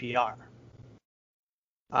PPR.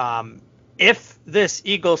 If this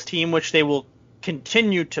Eagles team, which they will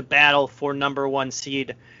continue to battle for number 1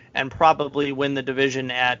 seed and probably win the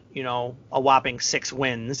division at, a whopping 6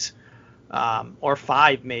 wins, or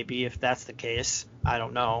 5 maybe if that's the case. I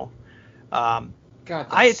don't know. God,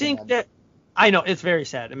 I think that I know it's very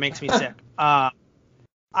sad. It makes me sick.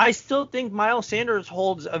 I still think Miles Sanders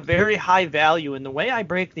holds a very high value, and the way I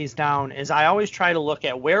break these down is I always try to look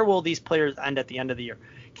at where will these players end at the end of the year.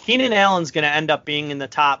 Keenan Allen's going to end up being in the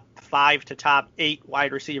top 5 to top 8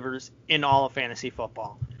 wide receivers in all of fantasy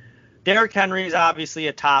football. Derrick Henry is obviously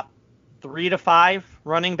a top 3 to 5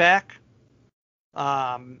 running back.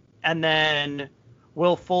 And then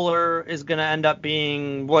Will Fuller is going to end up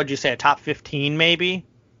being, what'd you say, a top 15 maybe?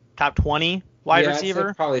 Top 20 wide receiver?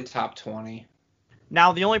 I'd say probably top 20.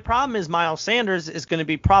 Now, the only problem is Miles Sanders is going to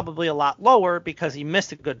be probably a lot lower because he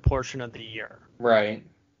missed a good portion of the year. Right.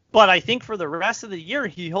 But I think for the rest of the year,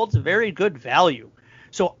 he holds a very good value.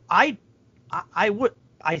 So I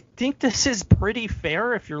think this is pretty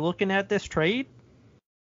fair if you're looking at this trade.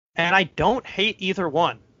 And I don't hate either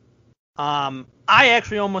one. I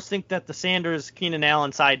actually almost think that the Sanders-Keenan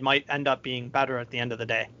Allen side might end up being better at the end of the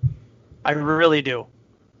day. I really do.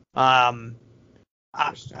 I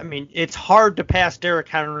mean, it's hard to pass Derrick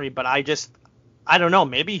Henry, but I don't know.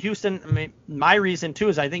 Maybe Houston, my reason too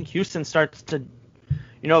is I think Houston starts to,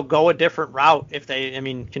 go a different route if they,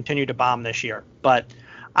 continue to bomb this year. But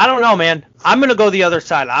I don't know, man. I'm going to go the other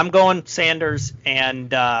side. I'm going Sanders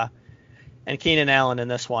and Keenan Allen in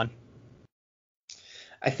this one.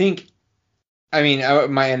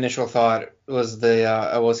 My initial thought was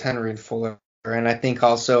was Henry and Fuller. And I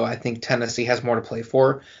think Tennessee has more to play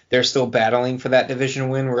for. They're still battling for that division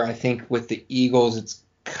win, where I think with the Eagles, it's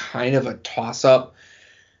kind of a toss-up.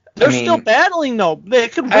 They're still battling, though. They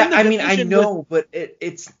could win the division. I know, but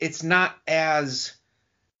it's not as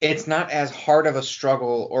hard of a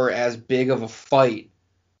struggle or as big of a fight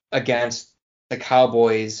against the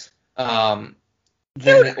Cowboys. Any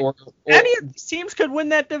of these teams could win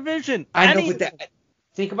that division. I know, but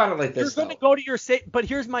think about it like this. You're going to go to your but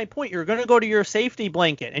here's my point. You're going to go to your safety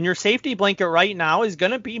blanket, and your safety blanket right now is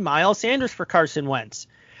going to be Miles Sanders for Carson Wentz.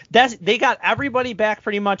 They got everybody back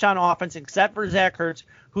pretty much on offense except for Zach Ertz,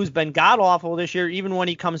 who's been god awful this year, even when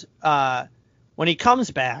he comes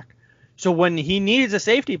back. So when he needs a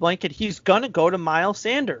safety blanket, he's gonna go to Miles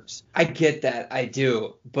Sanders. I get that, I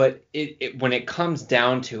do, but when it comes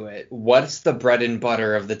down to it, what's the bread and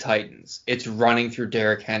butter of the Titans? It's running through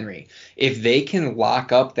Derrick Henry. If they can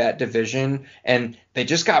lock up that division, and they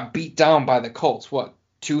just got beat down by the Colts,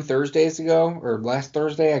 2 Thursdays ago or last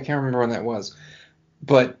Thursday? I can't remember when that was.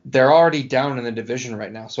 But they're already down in the division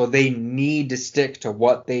right now, so they need to stick to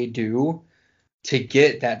what they do to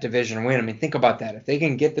get that division win. I mean, think about that. If they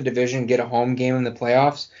can get the division, get a home game in the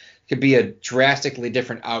playoffs, it could be a drastically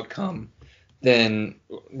different outcome than,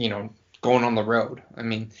 going on the road. I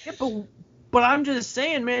mean, yeah, but I'm just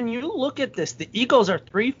saying, man, you look at this. The Eagles are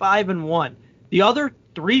 3-5-1. The other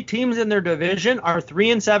 3 teams in their division are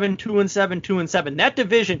 3-7, 2-7, 2-7. That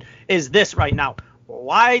division is this right now,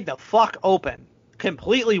 wide the fuck open.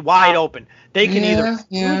 Completely wide open. They can either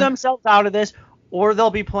screw themselves out of this, or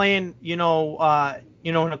they'll be playing, in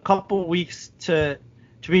a couple weeks to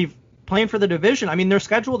be playing for the division. I mean, they're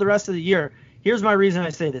scheduled the rest of the year. Here's my reason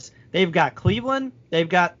I say this. They've got Cleveland, they've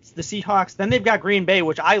got the Seahawks, then they've got Green Bay,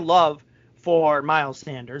 which I love for Miles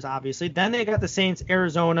Sanders, obviously. Then they got the Saints,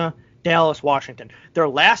 Arizona, Dallas, Washington. Their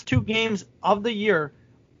last 2 games of the year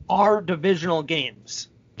are divisional games.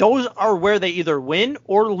 Those are where they either win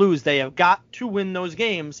or lose. They have got to win those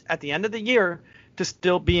games at the end of the year to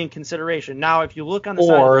still be in consideration. Now, if you look on the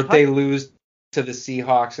side, or they lose to the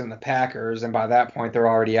Seahawks and the Packers, and by that point they're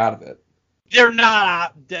already out of it. They're not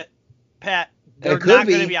out, Pat. They're not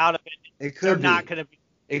going to be out of it. It could be. Not going to be.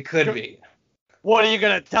 It could be. What are you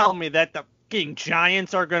going to tell me, that the fucking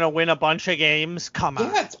Giants are going to win a bunch of games? Come on.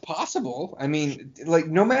 Yeah, it's possible. I mean,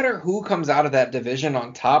 no matter who comes out of that division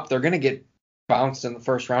on top, they're going to get bounced in the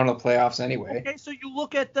first round of the playoffs anyway. Okay, so you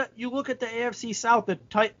look at the AFC South.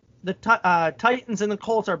 The Titans and the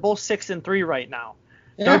Colts are both 6-3 right now.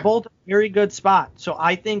 Yeah. They're both in a very good spot. So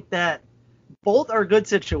I think that both are good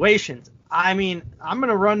situations. I mean, I'm going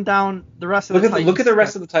to run down the rest of the Titans. Look at the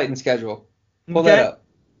rest of the Titans schedule. Pull that up.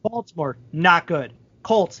 Baltimore, not good.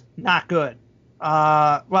 Colts, not good.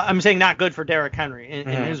 Well, I'm saying not good for Derrick Henry in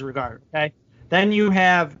his regard. Okay. Then you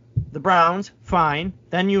have the Browns, fine.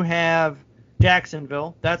 Then you have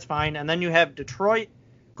Jacksonville, that's fine. And then you have Detroit,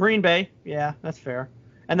 Green Bay, yeah, that's fair.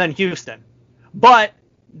 And then Houston. But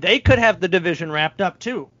they could have the division wrapped up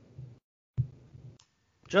too.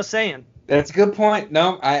 Just saying. That's a good point.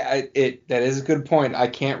 No, that is a good point. I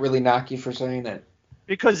can't really knock you for saying that.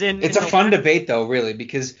 Because it's a fun debate though, really,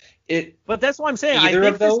 because But that's what I'm saying. Either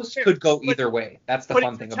of those could go either way. That's the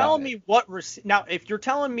fun thing about it. Now, if you're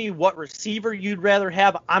telling me what receiver you'd rather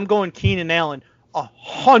have, I'm going Keenan Allen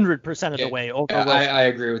 100% of the way over Wilson. I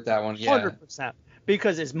agree with that one. Yeah. 100%.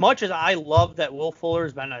 Because as much as I love that Will Fuller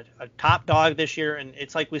has been a top dog this year, and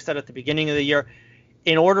it's like we said at the beginning of the year,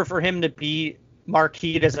 in order for him to be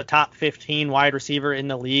marqueed as a top 15 wide receiver in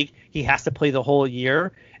the league, he has to play the whole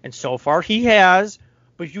year. And so far he has.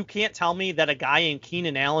 But you can't tell me that a guy in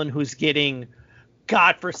Keenan Allen who's getting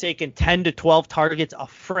godforsaken 10 to 12 targets a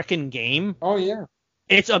frickin' game. Oh, yeah.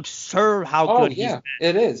 It's absurd how good he's been.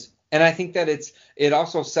 It is. And I think that it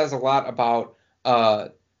also says a lot about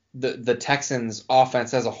the Texans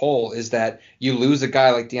offense as a whole, is that you lose a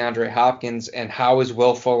guy like DeAndre Hopkins, and how is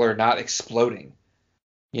Will Fuller not exploding?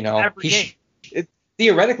 Every game.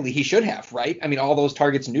 Theoretically, he should have, right? I mean, all those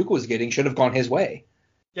targets Nuke was getting should have gone his way.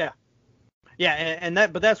 Yeah. Yeah,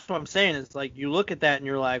 but that's what I'm saying is, like, you look at that and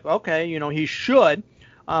you're like, okay, he should.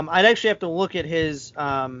 I'd actually have to look at his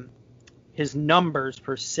numbers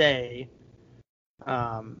per se.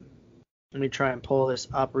 Let me try and pull this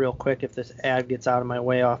up real quick if this ad gets out of my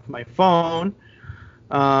way off my phone.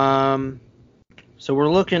 So we're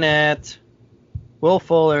looking at Will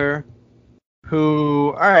Fuller,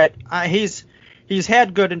 who, all right, he's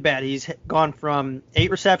had good and bad. He's gone from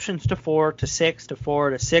 8 receptions to 4 to 6 to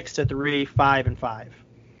 4 to 6 to 3, 5 and 5.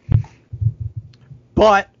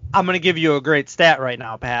 But I'm going to give you a great stat right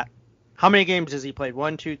now, Pat. How many games has he played?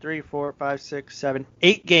 1, 2, 3, 4, 5, 6, 7,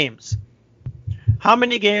 8 games. How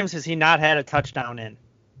many games has he not had a touchdown in?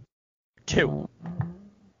 Two.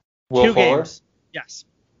 Will Two Fuller? games. Yes.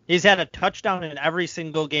 He's had a touchdown in every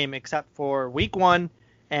single game except for week 1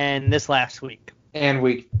 and this last week. And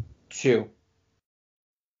week 2.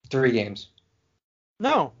 3 games.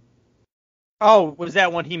 No. Oh, was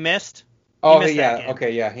that one he missed? Oh, missed that yeah. game.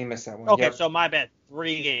 Okay, yeah, he missed that one. Okay, Yep. so my bad.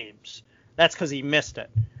 3 games. That's because he missed it.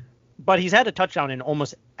 But he's had a touchdown in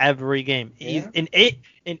almost every game. Yeah. In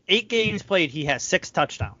eight games played, he has 6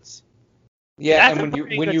 touchdowns. Yeah, That's and a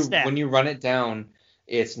pretty good stat. when you run it down,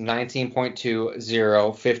 it's 19.20,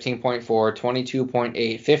 15.4,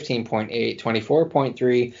 22.8, 15.8,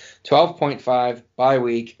 24.3, 12.5 by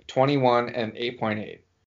week, 21, and 8.8.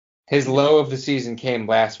 His low of the season came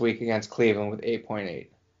last week against Cleveland with 8.8.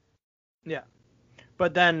 Yeah.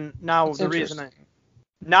 But then now That's the reason interesting.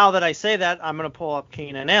 now that I say that, I'm going to pull up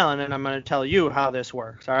Keenan Allen and I'm going to tell you how this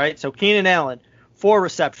works. All right. So Keenan Allen, 4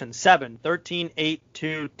 receptions, 7, 13, 8,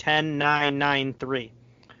 2, 10, 9, 9, 3.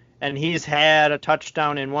 And he's had a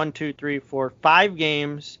touchdown in 1, 2, 3, 4, 5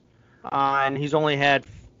 games. And he's only had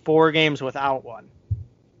 4 games without one.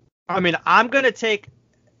 I mean, I'm going to take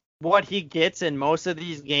what he gets in most of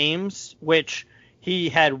these games, which he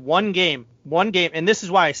had one game, and this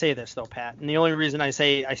is why I say this though, Pat, and the only reason I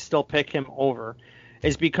say I still pick him over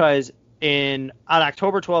is because on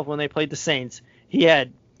October 12th when they played the Saints, he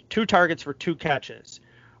had 2 targets for 2 catches.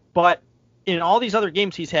 But in all these other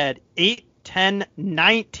games, he's had 8, 10,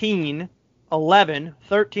 19, 11,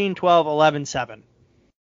 13, 12, 11, 7.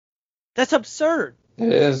 That's absurd.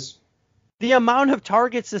 It is. The amount of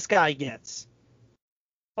targets this guy gets.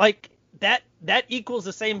 Like, that equals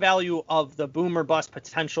the same value of the boom or bust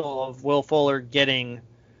potential of Will Fuller getting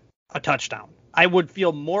a touchdown. I would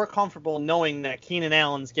feel more comfortable knowing that Keenan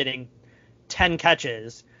Allen's getting 10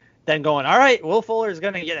 catches than going, all right, Will Fuller's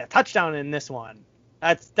going to get a touchdown in this one.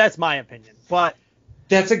 That's my opinion. But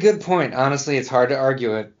That's a good point. Honestly, it's hard to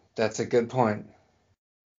argue it. That's a good point.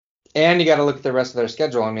 And you got to look at the rest of their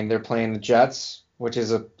schedule. I mean, they're playing the Jets, which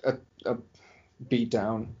is a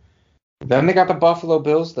beatdown. Then they got the Buffalo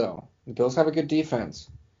Bills, though. The Bills have a good defense.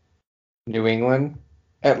 New England,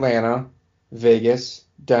 Atlanta, Vegas,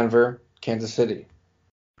 Denver, Kansas City.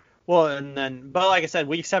 but like I said,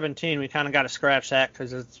 week 17, we kind of got to scratch that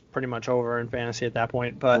because it's pretty much over in fantasy at that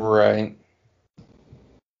point. But Right.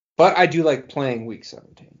 But I do like playing week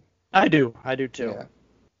 17. I do too. Yeah.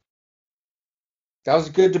 That was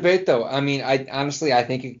a good debate, though. I mean, I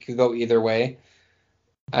think it could go either way.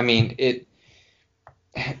 I mean,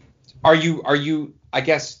 Are you? I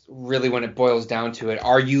guess really, when it boils down to it,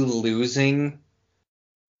 are you losing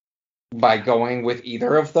by going with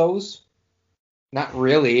either of those? Not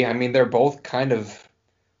really. I mean, they're both kind of.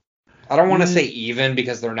 I don't want to say even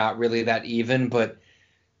because they're not really that even, but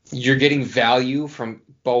you're getting value from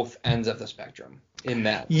both ends of the spectrum in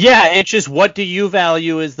that. Yeah, it's just what do you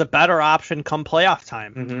value as the better option come playoff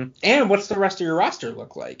time? Mm-hmm. And what's the rest of your roster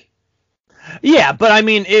look like? Yeah, but I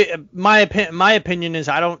mean, my opinion is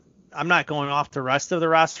I'm not going off the rest of the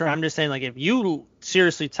roster. I'm just saying, like, if you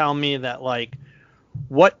seriously tell me that, like,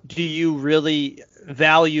 what do you really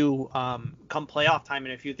value come playoff time,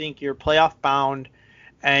 and if you think you're playoff bound,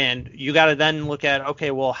 and you got to then look at,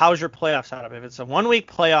 okay, well, how's your playoff setup? If it's a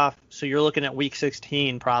 1-week playoff, so you're looking at week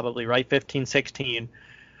 16 probably, right? 15, 16.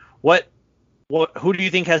 Who do you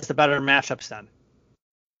think has the better matchups then?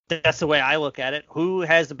 That's the way I look at it. Who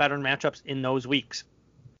has the better matchups in those weeks?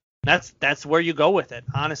 That's where you go with it,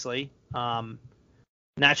 honestly.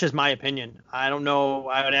 That's just my opinion. I don't know.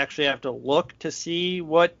 I would actually have to look to see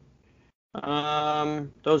what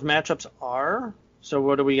those matchups are. So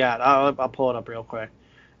what do we got? I'll pull it up real quick.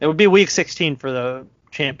 It would be week 16 for the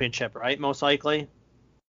championship, right? Most likely.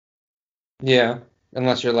 Yeah,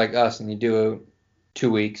 unless you're like us and you do 2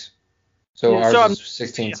 weeks. So Yeah, ours so is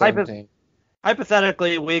 16, 17.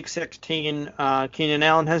 Hypothetically, week 16, Keenan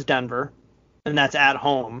Allen has Denver, and that's at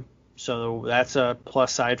home. So that's a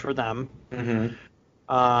plus side for them. Mm-hmm.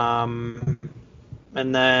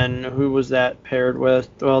 And then who was that paired with?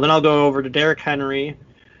 Well, then I'll go over to Derrick Henry,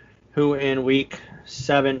 who in week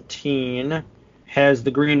 17 has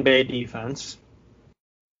the Green Bay defense.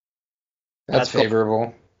 That's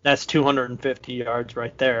favorable. That's 250 yards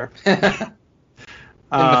right there. In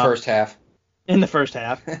the first half. In the first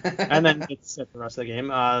half. And then it's the rest of the game.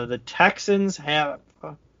 The Texans have...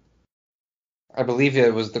 I believe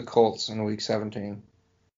it was the Colts in week 17.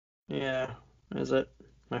 Yeah, is it?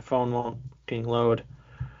 My phone won't fucking load.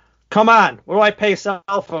 Come on, what do I pay cell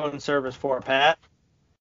phone service for, Pat?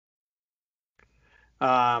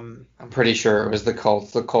 I'm pretty sure it was the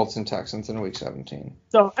Colts and Texans in week 17.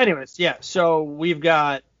 So, anyways, yeah. So we've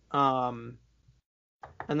got, and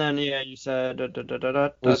then yeah, you said.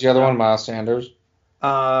 Was the other one Miles Sanders?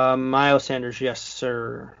 Miles Sanders, yes,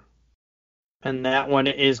 sir. And that one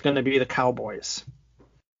is going to be the Cowboys.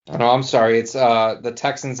 Oh, no, I'm sorry. It's the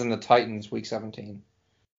Texans and the Titans, week 17.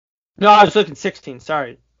 No, I was looking 16.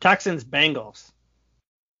 Sorry. Texans, Bengals.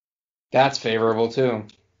 That's favorable too.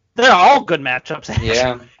 They're all good matchups, actually.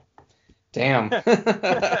 Yeah. Damn.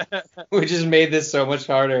 We just made this so much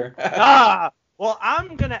harder. Well,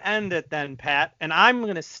 I'm going to end it then, Pat, and I'm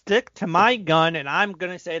going to stick to my gun, and I'm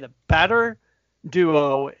going to say the better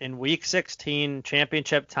duo in Week 16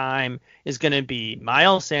 championship time is going to be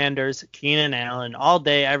Miles Sanders, Keenan Allen, all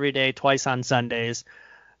day, every day, twice on Sundays.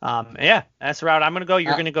 Yeah, that's the route I'm going to go.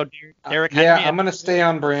 You're going to go Derrick Henry. Yeah, I'm going to stay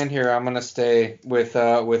on brand here. I'm going to stay with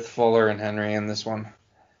Fuller and Henry in this one.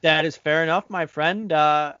 That is fair enough, my friend.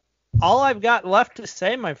 All I've got left to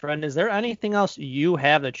say, my friend, is there anything else you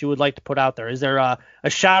have that you would like to put out there? Is there a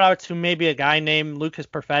shout out to maybe a guy named Lucas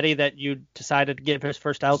Perfetti that you decided to give his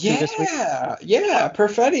first L to this week? Yeah,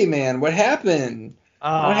 Perfetti, man. What happened?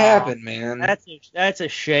 What happened, man? That's a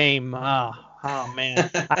shame. Oh man.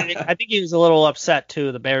 I think he was a little upset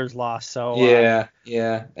too. The Bears lost, so yeah.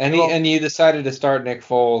 And you decided to start Nick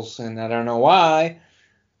Foles, and I don't know why.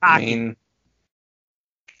 Cocky. I mean,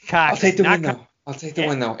 cocky. I'll take the win though. I'll take the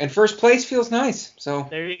win though. And first place feels nice. So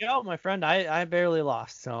there you go, my friend. I barely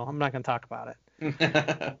lost, so I'm not gonna talk about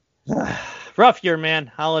it. Rough year,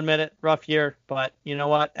 man. I'll admit it. Rough year, but you know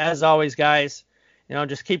what? As always, guys,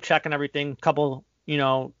 just keep checking everything. Couple,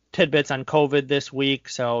 tidbits on COVID this week,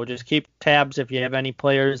 so just keep tabs if you have any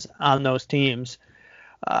players on those teams.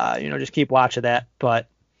 Just keep watching that. But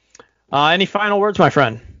any final words, my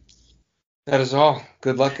friend? That is all.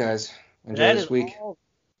 Good luck, guys. Enjoy this week.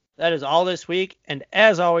 That is all this week. And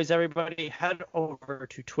as always, everybody, head over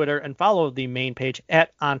to Twitter and follow the main page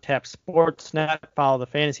at OnTapSportsNet. Follow the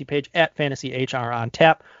fantasy page at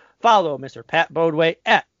FantasyHROnTap. Follow Mr. Pat Bodway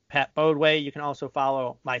at Pat Bodway. You can also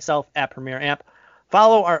follow myself at Premier Amp.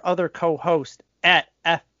 Follow our other co-host at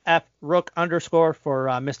FFRook_ for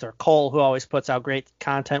Mr. Cole, who always puts out great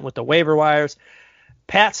content with the waiver wires.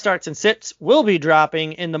 Pat Starts and Sits will be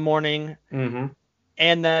dropping in the morning. Mm-hmm.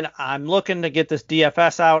 And then I'm looking to get this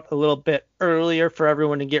DFS out a little bit earlier for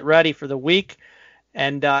everyone to get ready for the week.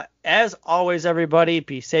 And as always, everybody,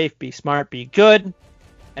 be safe, be smart, be good,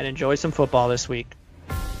 and enjoy some football this week.